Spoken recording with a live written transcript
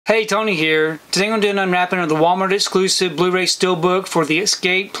Hey, Tony here. Today I'm going to do an unwrapping of the Walmart exclusive Blu-ray Steelbook for the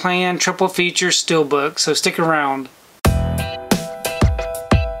Escape Plan Triple Feature Steelbook, so stick around.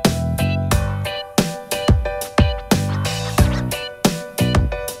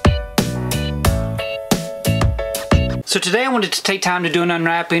 So today I wanted to take time to do an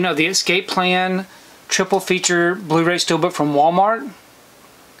unwrapping of the Escape Plan Triple Feature Blu-ray Steelbook from Walmart.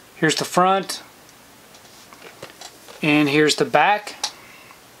 Here's the front, and here's the back.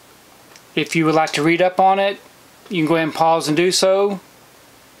 If you would like to read up on it, you can go ahead and pause and do so.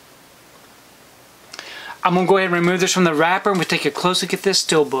 I'm going to go ahead and remove this from the wrapper and we'll take a close look at this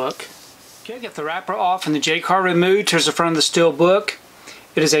Steelbook. Okay, get the wrapper off and the J-card removed. Here's the front of the Steelbook.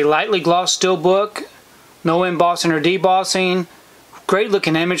 It is a lightly glossed Steelbook. No embossing or debossing. Great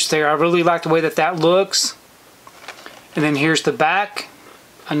looking image there. I really like the way that looks. And then here's the back.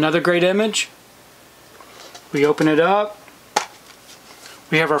 Another great image. We open it up.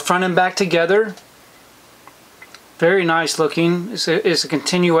 We have our front and back together. Very nice looking. It's a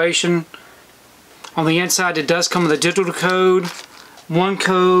continuation. On the inside it does come with a digital code. One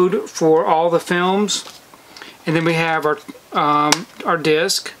code for all the films. And then we have our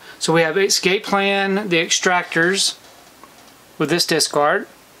disc. So we have Escape Plan, the extractors with this disc art.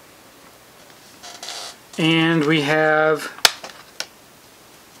 And we have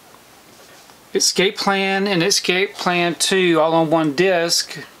Escape Plan and Escape Plan 2 all on one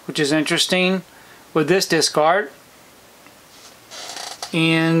disc, which is interesting, with this disc art.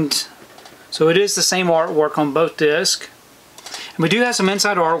 And so it is the same artwork on both discs. And we do have some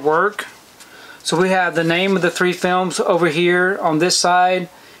inside artwork. So we have the name of the 3 films over here on this side,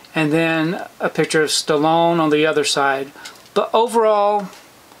 and then a picture of Stallone on the other side. But overall,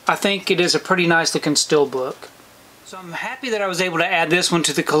 I think it is a pretty nice looking Steelbook. So I'm happy that I was able to add this one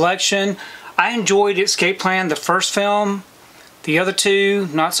to the collection. I enjoyed Escape Plan, the first film. The other 2,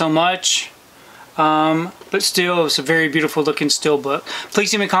 not so much. But still, it's a very beautiful looking Steelbook.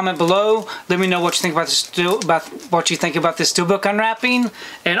 Please leave me a comment below. Let me know what you think about this Steelbook unwrapping,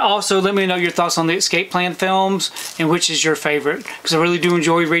 and also let me know your thoughts on the Escape Plan films and which is your favorite, because I really do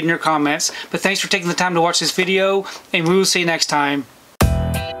enjoy reading your comments. But thanks for taking the time to watch this video, and we will see you next time.